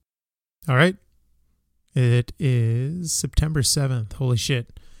All right. It is September 7th. Holy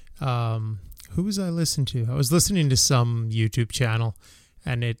shit. Who was I listening to? I was listening to some YouTube channel,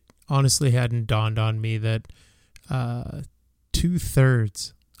 and it honestly hadn't dawned on me that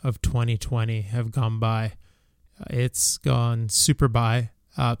 2/3 of 2020 have gone by. It's gone super by.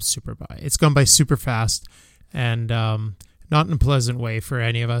 It's gone by super fast, and not in a pleasant way for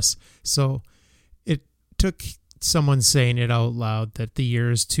any of us. So it took someone saying it out loud that the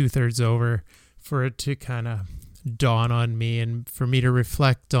year is 2/3 over for it to kind of dawn on me and for me to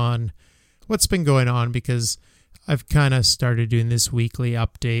reflect on what's been going on, because I've kind of started doing this weekly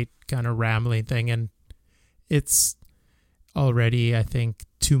update kind of rambling thing, and it's already, I think,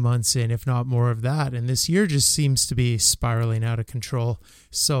 2 months in, if not more of that. And this year just seems to be spiraling out of control.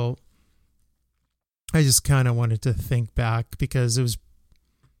 So I just kind of wanted to think back, because it was,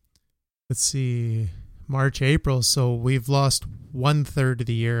 let's see, March, April. So we've lost 1/3 of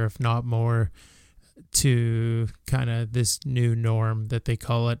the year, if not more, to kind of this new norm that they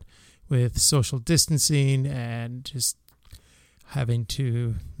call it, with social distancing and just having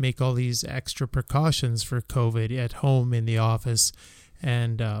to make all these extra precautions for COVID at home, in the office,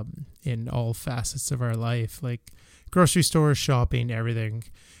 and in all facets of our life, like grocery store, shopping, everything.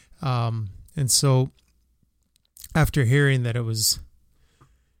 And so after hearing that it was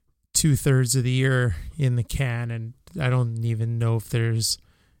 2/3 of the year in the can, and I don't even know if there's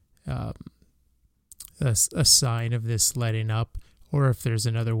a sign of this letting up, or if there's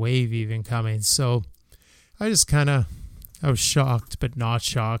another wave even coming. So I was shocked, but not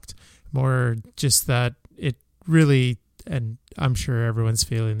shocked. More just that it really, and I'm sure everyone's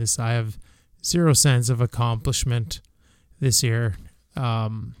feeling this, I have zero sense of accomplishment this year.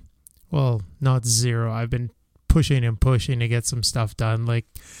 Well, not zero. I've been pushing and pushing to get some stuff done. Like,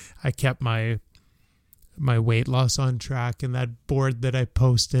 I kept my weight loss on track, and that board that I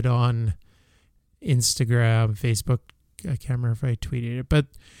posted on Instagram, Facebook, I can't remember if I tweeted it, but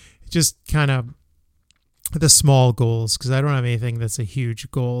just kind of the small goals, because I don't have anything that's a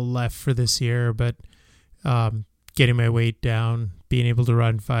huge goal left for this year, but getting my weight down, being able to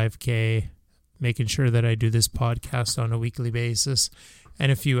run 5K, making sure that I do this podcast on a weekly basis,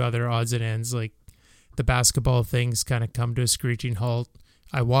 and a few other odds and ends. Like, the basketball things kind of come to a screeching halt.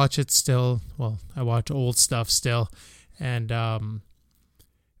 I watch it still. Well, I watch old stuff still. And,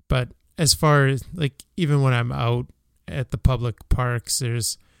 but as far as, like, even when I'm out at the public parks,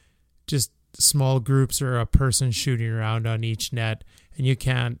 there's just small groups or a person shooting around on each net, and you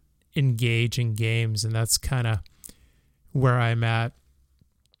can't engage in games. And that's kind of where I'm at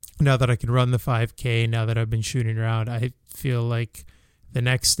now that I can run the 5K. Now that I've been shooting around, I feel like the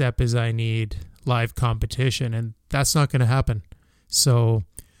next step is I need live competition, and that's not going to happen. So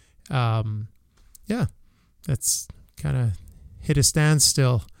yeah, that's kind of hit a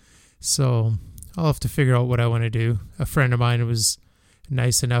standstill. So I'll have to figure out what I want to do. A friend of mine was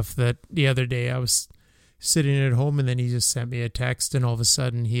nice enough that the other day I was sitting at home, and then he just sent me a text, and all of a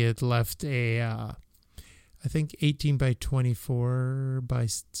sudden he had left a I think 18 by 24 by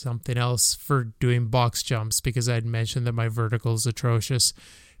something else for doing box jumps, because I had mentioned that my vertical is atrocious.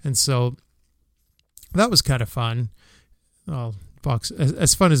 And so that was kind of fun. Well,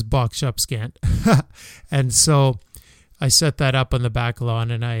 as fun as box jumps can't. And so I set that up on the back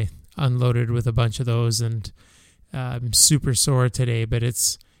lawn, and I unloaded with a bunch of those, and I'm super sore today, but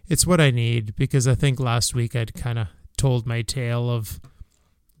it's what I need, because I think last week I'd kind of told my tale of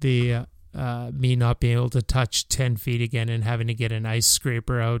the me not being able to touch 10 feet again, and having to get an ice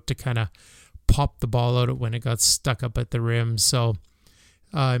scraper out to kind of pop the ball out when it got stuck up at the rim. So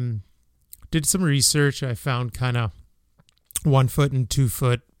did some research. I found kind of 1 foot and 2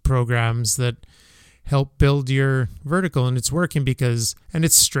 foot programs that help build your vertical, and it's working, because, and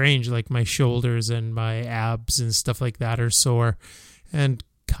it's strange, like my shoulders and my abs and stuff like that are sore, and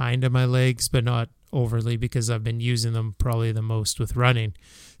kind of my legs, but not overly, because I've been using them probably the most with running.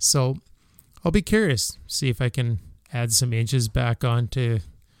 So I'll be curious, see if I can add some inches back onto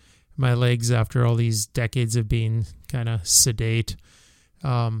my legs after all these decades of being kind of sedate.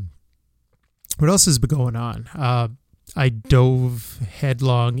 What else has been going on? I dove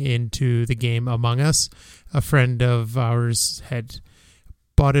headlong into the game Among Us. A friend of ours had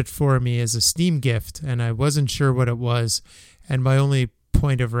bought it for me as a Steam gift, and I wasn't sure what it was. And my only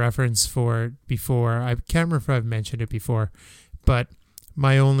point of reference for it before, I can't remember if I've mentioned it before, but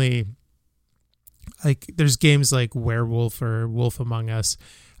my only, like, there's games like Werewolf or Wolf Among Us.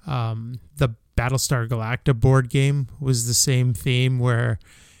 The Battlestar Galactica board game was the same theme, where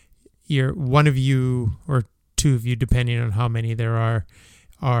you're one of you or two of you, depending on how many there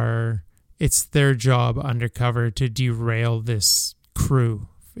are it's their job undercover to derail this crew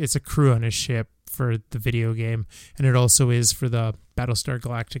it's a crew on a ship for the video game, and it also is for the Battlestar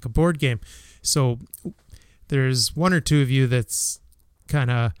Galactica board game. So there's one or two of you that's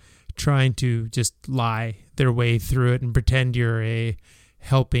kind of trying to just lie their way through it and pretend you're a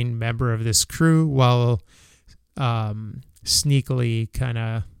helping member of this crew while sneakily kind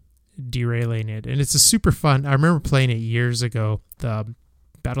of derailing it. And it's a super fun. I remember playing it years ago, the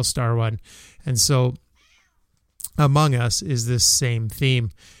Battlestar one. And so Among Us is this same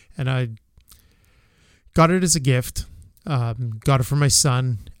theme. And I got it as a gift. Got it for my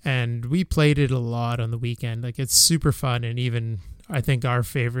son, and we played it a lot on the weekend. Like, it's super fun, and even I think our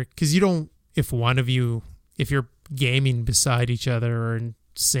favorite, because you don't, if you're gaming beside each other or in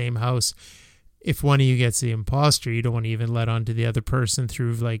same house, if one of you gets the imposter, you don't want to even let on to the other person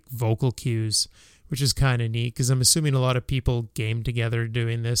through like vocal cues, which is kind of neat, because I'm assuming a lot of people game together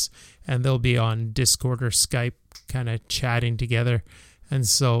doing this, and they'll be on Discord or Skype kind of chatting together. And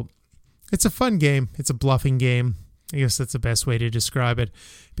so it's a fun game. It's a bluffing game. I guess that's the best way to describe it,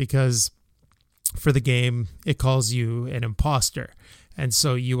 because for the game, it calls you an imposter. And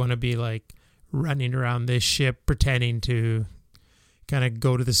so you want to be like running around this ship, pretending to kind of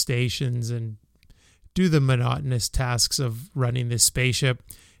go to the stations and do the monotonous tasks of running this spaceship,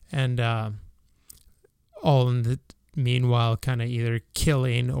 and all in the meanwhile kind of either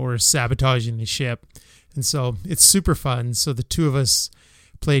killing or sabotaging the ship. And so it's super fun. So the two of us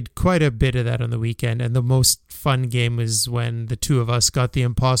played quite a bit of that on the weekend, and the most fun game was when the two of us got the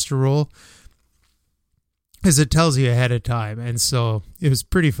imposter role, because it tells you ahead of time. And so it was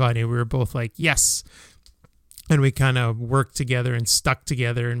pretty funny. We were both like, yes. And we kind of worked together and stuck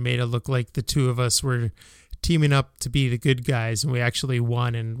together and made it look like the two of us were teaming up to be the good guys, and we actually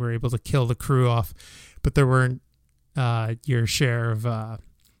won and were able to kill the crew off. But there weren't your share of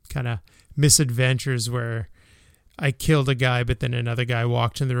kind of misadventures where I killed a guy, but then another guy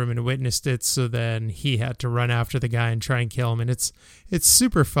walked in the room and witnessed it, so then he had to run after the guy and try and kill him. And it's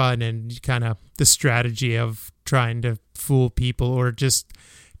super fun, and kind of the strategy of trying to fool people, or just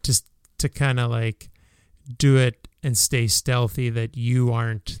to kind of like do it and stay stealthy that you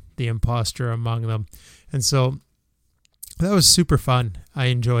aren't the imposter among them. And so that was super fun. I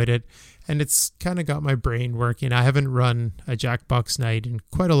enjoyed it, and it's kind of got my brain working. I haven't run a Jackbox night in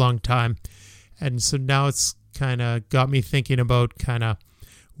quite a long time, and so now it's kind of got me thinking about kind of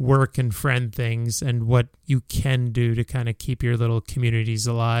work and friend things and what you can do to kind of keep your little communities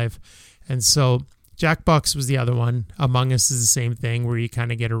alive. And so Jackbox was the other one. Among Us is the same thing, where you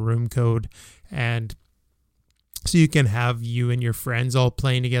kind of get a room code, and so you can have you and your friends all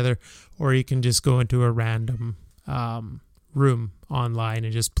playing together, or you can just go into a random room online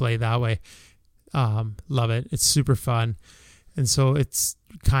and just play that way. Love it. It's super fun. And so it's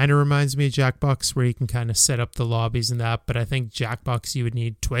kind of reminds me of Jackbox, where you can kind of set up the lobbies and that. But I think Jackbox, you would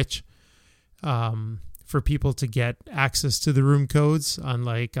need Twitch for people to get access to the room codes,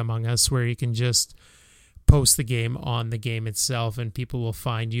 unlike Among Us, where you can just post the game on the game itself and people will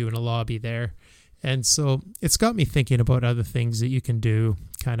find you in a lobby there. And so it's got me thinking about other things that you can do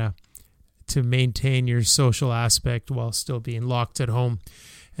kind of to maintain your social aspect while still being locked at home.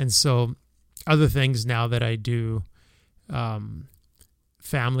 And so other things now that I do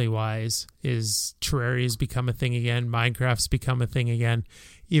family-wise is Terraria's become a thing again. Minecraft's become a thing again.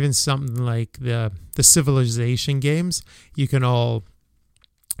 Even something like the Civilization games, you can all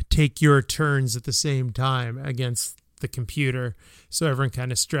take your turns at the same time against the computer, so everyone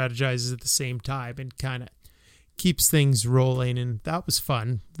kind of strategizes at the same time and kind of keeps things rolling. And that was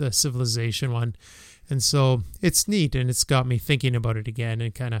fun, the Civilization one. And so it's neat, and it's got me thinking about it again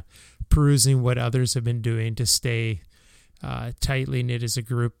and kind of perusing what others have been doing to stay tightly knit as a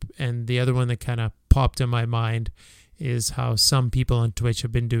group. And the other one that kind of popped in my mind is how some people on Twitch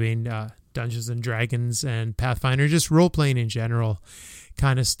have been doing Dungeons and Dragons and Pathfinder, just role-playing in general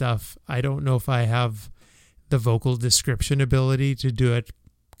kind of stuff. I don't know if I have the vocal description ability to do it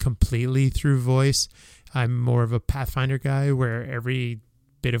completely through voice. I'm more of a Pathfinder guy, where every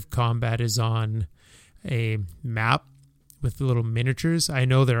bit of combat is on a map with the little miniatures. I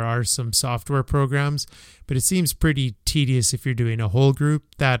know there are some software programs, but it seems pretty tedious if you're doing a whole group,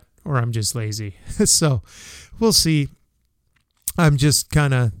 that, or I'm just lazy. So we'll see. I'm just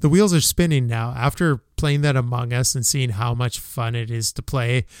kind of, the wheels are spinning now after playing that Among Us and seeing how much fun it is to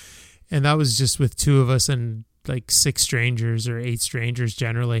play. And that was just with two of us and like 6 strangers or 8 strangers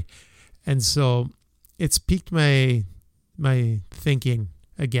generally. And so it's piqued my thinking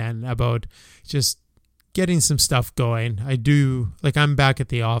again about just getting some stuff going. I'm back at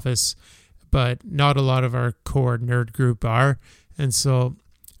the office, but not a lot of our core nerd group are. And so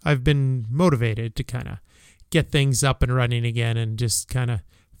I've been motivated to kind of get things up and running again and just kind of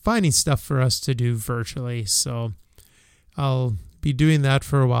finding stuff for us to do virtually. So I'll be doing that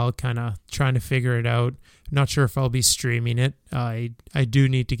for a while, kind of trying to figure it out. Not sure if I'll be streaming it. I do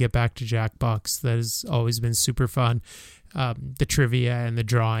need to get back to Jackbox. That has always been super fun. The trivia and the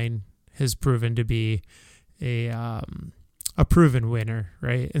drawing has proven to be a proven winner,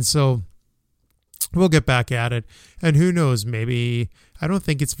 right? And so we'll get back at it. And who knows, maybe, I don't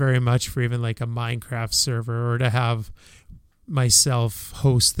think it's very much for even like a Minecraft server, or to have myself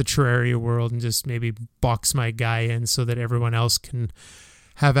host the Terraria world and just maybe box my guy in so that everyone else can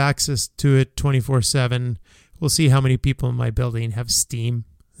have access to it 24/7. We'll see how many people in my building have Steam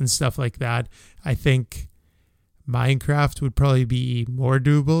and stuff like that. I think Minecraft would probably be more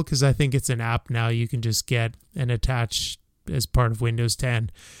doable, because I think it's an app now you can just get and attach as part of Windows 10.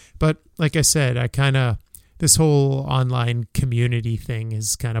 But like I said, this whole online community thing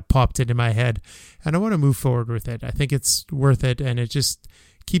has kind of popped into my head, and I want to move forward with it. I think it's worth it, and it just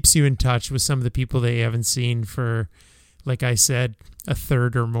keeps you in touch with some of the people that you haven't seen for, like I said, a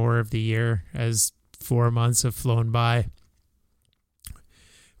third or more of the year, as 4 months have flown by.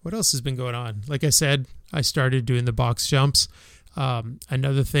 What else has been going on? Like I said, I started doing the box jumps.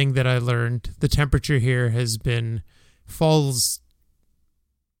 Another thing that I learned, the temperature here has been, fall's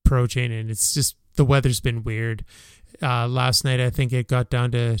approaching, and it's just, the weather's been weird. Last night, I think it got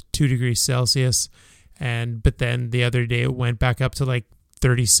down to 2 degrees Celsius, but then the other day it went back up to like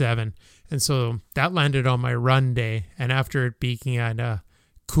 37. And so that landed on my run day. And after it being kind of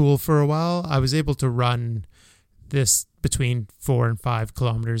cool for a while, I was able to run this between 4 and 5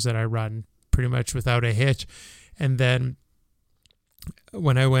 kilometers that I run pretty much without a hitch. And then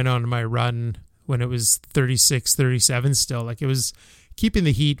when I went on my run, when it was 36, 37 still, like, it was keeping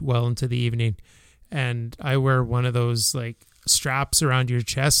the heat well into the evening. And I wear one of those like straps around your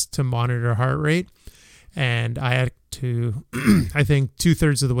chest to monitor heart rate. And I had to, I think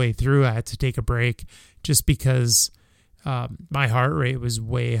 2/3 of the way through, I had to take a break, just because my heart rate was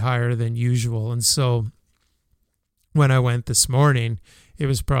way higher than usual. And so when I went this morning, it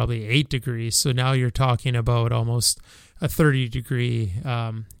was probably 8 degrees. So now you're talking about almost a 30-degree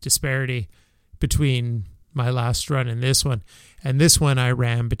disparity between my last run and this one. And this one I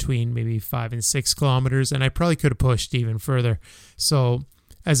ran between maybe 5 and 6 kilometers, and I probably could have pushed even further. So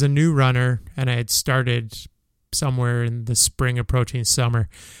as a new runner, and I had started somewhere in the spring approaching summer,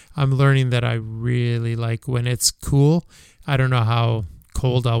 I'm learning that I really like when it's cool. I don't know how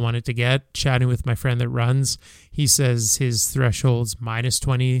cold I want it to get. Chatting with my friend that runs, he says his threshold's minus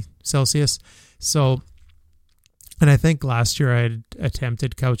 20 Celsius. So, and I think last year I had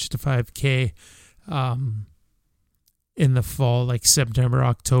attempted Couch to 5K in the fall, like September,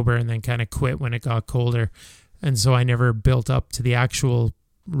 October, and then kind of quit when it got colder. And so I never built up to the actual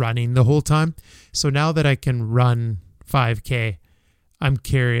running the whole time. So now that I can run 5K, I'm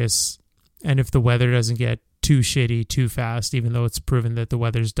curious. And if the weather doesn't get too shitty too fast, even though it's proven that the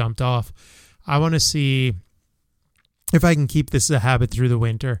weather's dumped off, I want to see if I can keep this a habit through the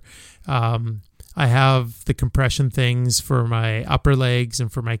winter. I have the compression things for my upper legs and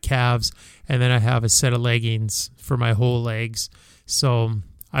for my calves, and then I have a set of leggings for my whole legs. So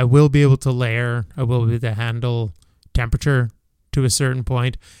I will be able to layer, I will be able to handle temperature to a certain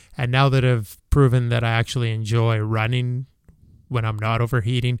point. And now that I've proven that I actually enjoy running when I'm not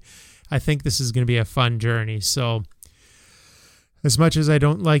overheating, I think this is going to be a fun journey. So as much as I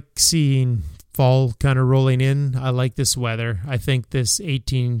don't like seeing fall kind of rolling in, I like this weather. I think this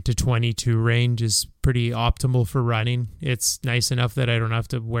 18 to 22 range is pretty optimal for running. It's nice enough that I don't have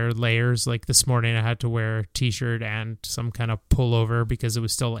to wear layers. Like this morning, I had to wear a t-shirt and some kind of pullover because it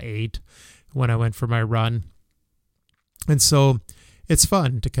was still 8 when I went for my run. And so it's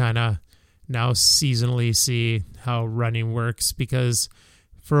fun to kind of now seasonally see how running works, because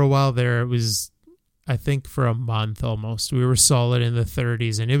for a while there, it was, I think for a month almost, we were solid in the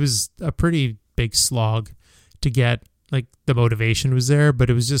 30s, and it was a pretty big slog to get, like, the motivation was there, but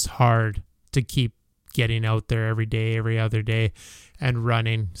it was just hard to keep getting out there every day, every other day, and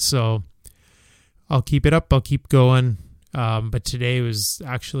running. So I'll keep it up, I'll keep going. But today was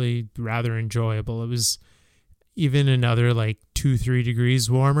actually rather enjoyable. It was even another like 2-3 degrees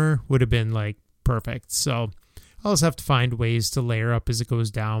warmer would have been like perfect. So I'll just have to find ways to layer up as it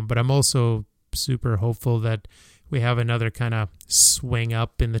goes down. But I'm also super hopeful that we have another kind of swing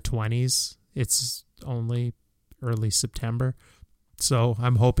up in the 20s. It's only early September. So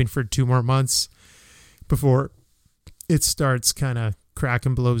I'm hoping for 2 more months before it starts kind of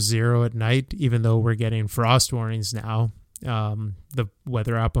cracking below zero at night, even though we're getting frost warnings now. The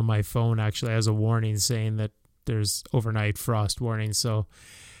weather app on my phone actually has a warning saying that there's overnight frost warning. So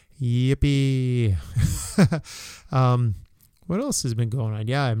yippee. what else has been going on?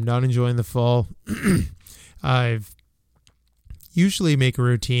 Yeah, I'm not enjoying the fall. I've usually make a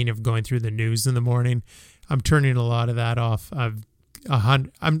routine of going through the news in the morning. I'm turning a lot of that off.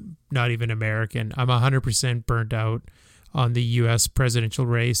 I'm not even American. I'm 100% burnt out on the U.S. presidential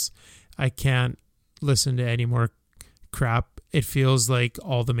race. I can't listen to any more crap. It feels like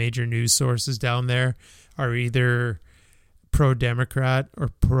all the major news sources down there are either pro-Democrat or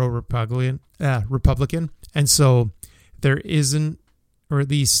pro-Republican. And so there isn't, or at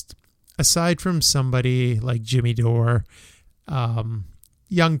least aside from somebody like Jimmy Dore,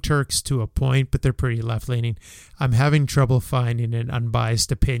 Young Turks to a point, but they're pretty left-leaning, I'm having trouble finding an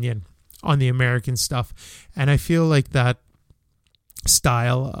unbiased opinion on the American stuff. And I feel like that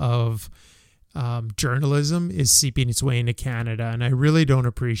style of journalism is seeping its way into Canada, and I really don't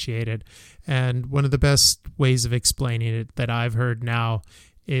appreciate it. And one of the best ways of explaining it that I've heard now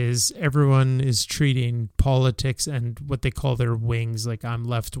is everyone is treating politics and what they call their wings, like I'm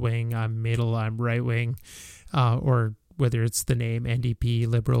left wing, I'm middle, I'm right wing, or whether it's the name NDP,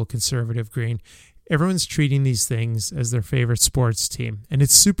 Liberal, Conservative, Green. Everyone's treating these things as their favorite sports team, and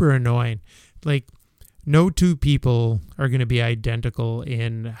it's super annoying. Like, no two people are going to be identical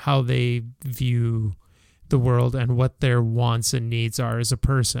in how they view the world and what their wants and needs are as a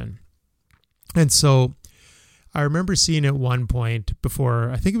person. And so I remember seeing at one point before,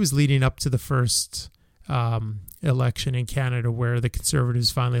 I think it was leading up to the first election in Canada where the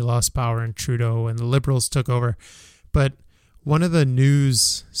Conservatives finally lost power and Trudeau and the Liberals took over. But one of the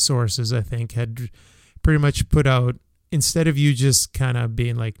news sources, I think, had pretty much put out, instead of you just kind of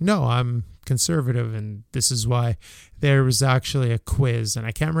being like, no, I'm conservative and this is why, there was actually a quiz. And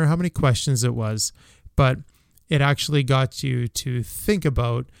I can't remember how many questions it was, but it actually got you to think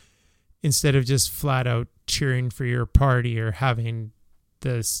about, instead of just flat out cheering for your party or having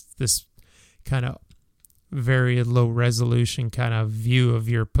this kind of very low resolution kind of view of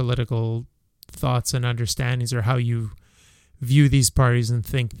your political thoughts and understandings, or how you view these parties and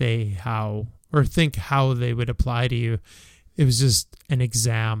think how they would apply to you. It was just an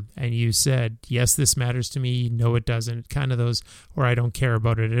exam, and you said, yes, this matters to me, no, it doesn't, kind of those, or I don't care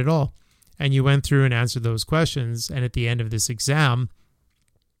about it at all. And you went through and answered those questions, and at the end of this exam,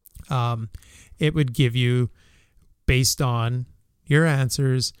 it would give you, based on your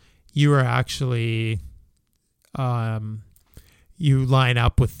answers, you are actually you line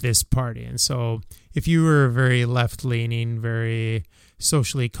up with this party. And so if you were a very left-leaning, very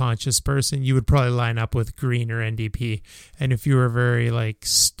socially conscious person, you would probably line up with Green or NDP. And if you were very like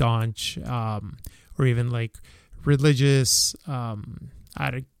staunch or even like religious,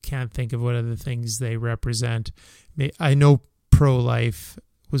 I can't think of what other things they represent. I know pro-life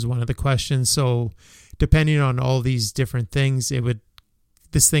was one of the questions. So depending on all these different things,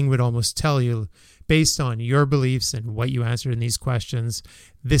 this thing would almost tell you, based on your beliefs and what you answered in these questions,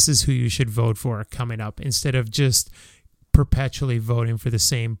 this is who you should vote for coming up, instead of just perpetually voting for the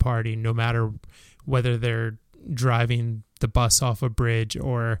same party, no matter whether they're driving the bus off a bridge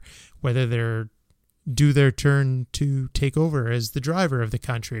or whether they're due their turn to take over as the driver of the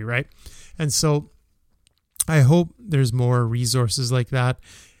country, right? And so I hope there's more resources like that,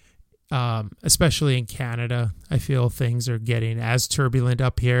 especially in Canada. I feel things are getting as turbulent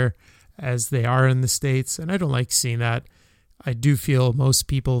up here as they are in the States, and I don't like seeing that. I do feel most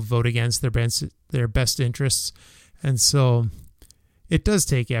people vote against their best interests, and so it does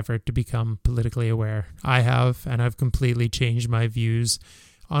take effort to become politically aware. I have, and I've completely changed my views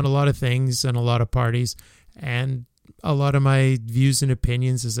on a lot of things and a lot of parties, and a lot of my views and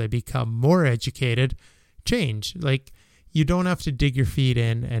opinions as I become more educated change. Like, you don't have to dig your feet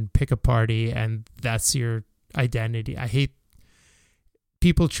in and pick a party and that's your identity. I hate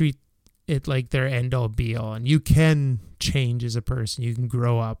people treat it like their end all be all, and you can change as a person. You can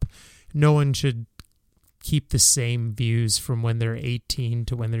grow up. No one should keep the same views from when they're 18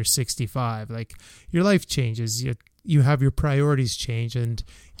 to when they're 65. Like, your life changes. You have your priorities change, and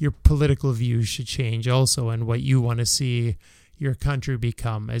your political views should change also, and what you want to see your country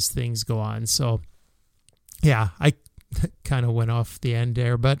become as things go on. So yeah, I kind of went off the end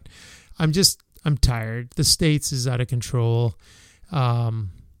there, but I'm tired. The States is out of control.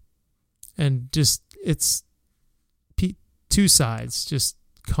 And just, it's two sides just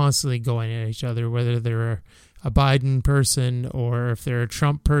constantly going at each other, whether they're a Biden person or if they're a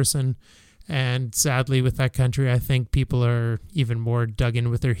Trump person. And sadly, with that country, I think people are even more dug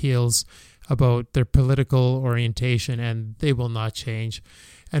in with their heels about their political orientation, and they will not change.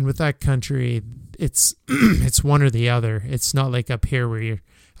 And with that country, it's it's one or the other. It's not like up here where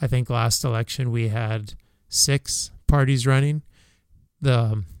I think last election we had 6 parties running.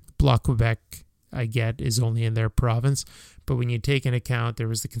 The Bloc Quebec, I get, is only in their province. But when you take into account, there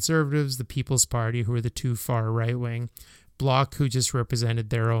was the Conservatives, the People's Party, who were the two far right-wing, Bloc, who just represented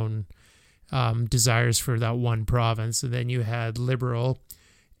their own desires for that one province, and then you had Liberal,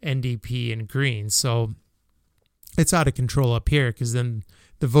 NDP, and Greens. So it's out of control up here because then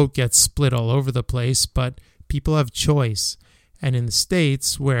the vote gets split all over the place, but people have choice. And in the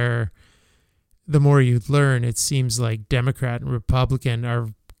States, where the more you learn, it seems like Democrat and Republican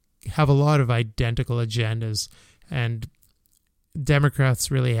have a lot of identical agendas, and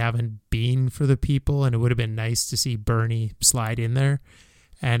Democrats really haven't been for the people, and it would have been nice to see Bernie slide in there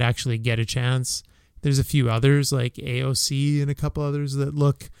and actually get a chance. There's a few others like AOC and a couple others that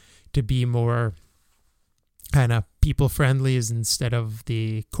look to be more kind of people friendly instead of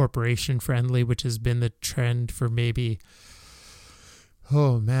the corporation friendly, which has been the trend for maybe,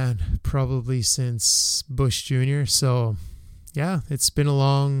 probably since Bush Jr. So yeah, it's been a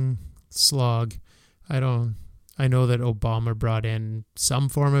long slog. I know that Obama brought in some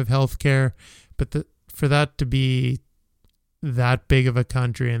form of healthcare, but for that to be that big of a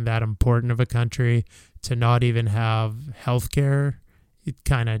country and that important of a country to not even have healthcare, it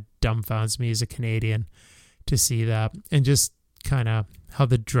kind of dumbfounds me as a Canadian to see that. And just kind of how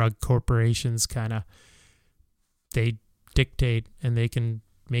the drug corporations they dictate, and they can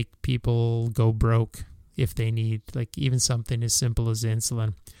make people go broke if they need, like, even something as simple as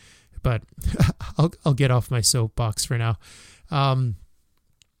insulin. But I'll get off my soapbox for now. And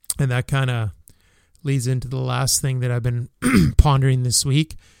that kind of leads into the last thing that I've been pondering this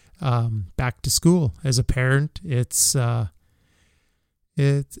week. Back to school. As a parent, they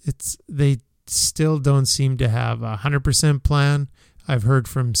still don't seem to have a 100% plan. I've heard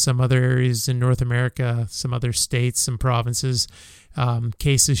from some other areas in North America, some other states, some provinces,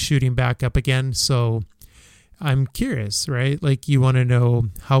 cases shooting back up again. So I'm curious, right? Like, you want to know,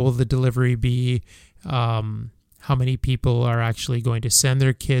 how will the delivery be? How many people are actually going to send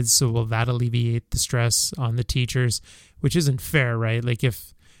their kids? So will that alleviate the stress on the teachers, which isn't fair, right? Like,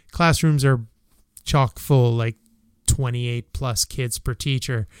 if classrooms are chock full, like 28 plus kids per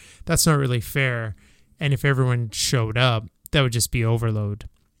teacher, that's not really fair. And if everyone showed up, that would just be overload.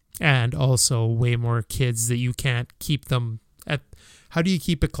 And also way more kids that you can't keep them at. How do you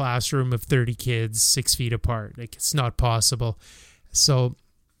keep a classroom of 30 kids 6 feet apart? Like, it's not possible. So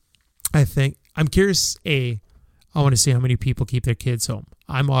I think I'm curious. I want to see how many people keep their kids home.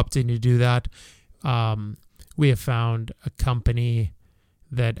 I'm opting to do that. We have found a company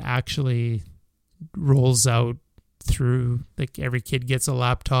that actually rolls out through, like, every kid gets a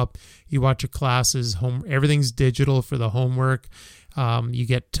laptop. You watch your classes, everything's digital for the homework. You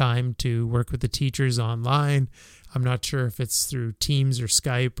get time to work with the teachers online. I'm not sure if it's through Teams or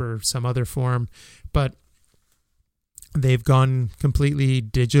Skype or some other form, but they've gone completely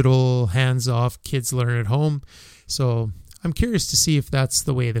digital, hands-off, kids learn at home. So I'm curious to see if that's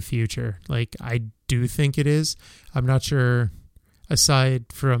the way of the future. Like, I do think it is. I'm not sure, aside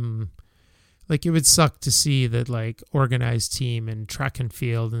from, like, it would suck to see that, like, organized team and track and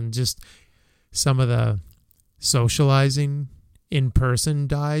field and just some of the socializing in person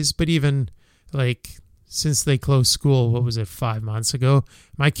dies. But even, like, since they closed school, 5 months ago,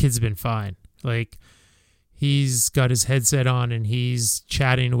 my kid's been fine. Like, he's got his headset on and he's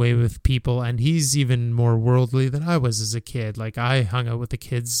chatting away with people, and he's even more worldly than I was as a kid. Like, I hung out with the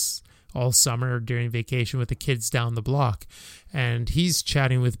kids all summer during vacation with the kids down the block, and he's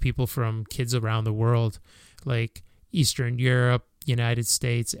chatting with people from kids around the world, like Eastern Europe, United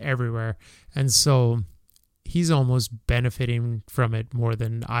States, everywhere. And so he's almost benefiting from it more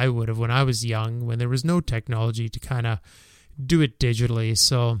than I would have when I was young, when there was no technology to kind of do it digitally.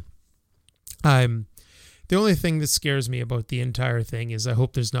 So the only thing that scares me about the entire thing is I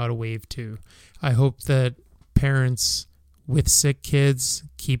hope there's not a wave 2. I hope that parents with sick kids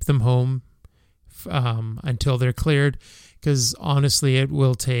keep them home until they're cleared, because honestly, it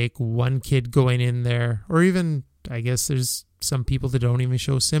will take one kid going in there, or even, I guess there's some people that don't even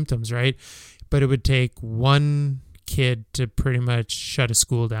show symptoms, right? But it would take one kid to pretty much shut a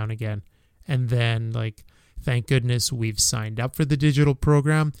school down again. And then, like, thank goodness we've signed up for the digital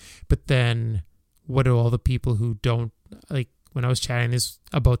program. But then what do all the people who don't, like, when I was chatting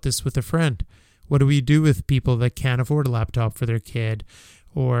about this with a friend, what do we do with people that can't afford a laptop for their kid,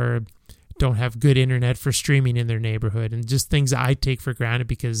 or don't have good internet for streaming in their neighborhood, and just things I take for granted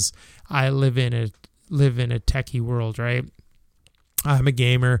because I live in a techie world, right? I'm a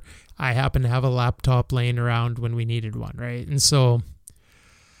gamer. I happen to have a laptop laying around when we needed one, right? And so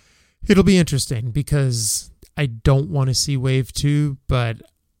it'll be interesting because I don't want to see wave 2, but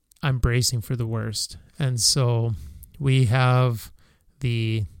I'm bracing for the worst. And so we have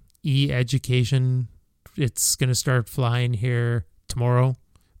the e-education it's going to start flying here tomorrow,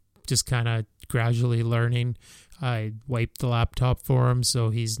 just kind of gradually learning. I wiped the laptop for him, so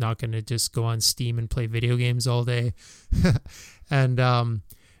he's not going to just go on Steam and play video games all day. And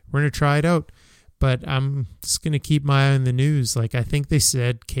we're going to try it out. But I'm just going to keep my eye on the news. Like, I think they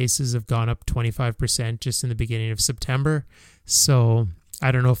said cases have gone up 25% just in the beginning of September. So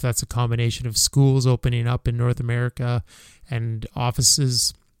I don't know if that's a combination of schools opening up in North America and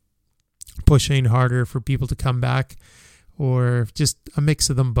offices pushing harder for people to come back, or just a mix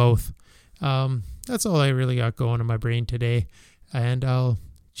of them both. That's all I really got going in my brain today, and I'll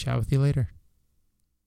chat with you later.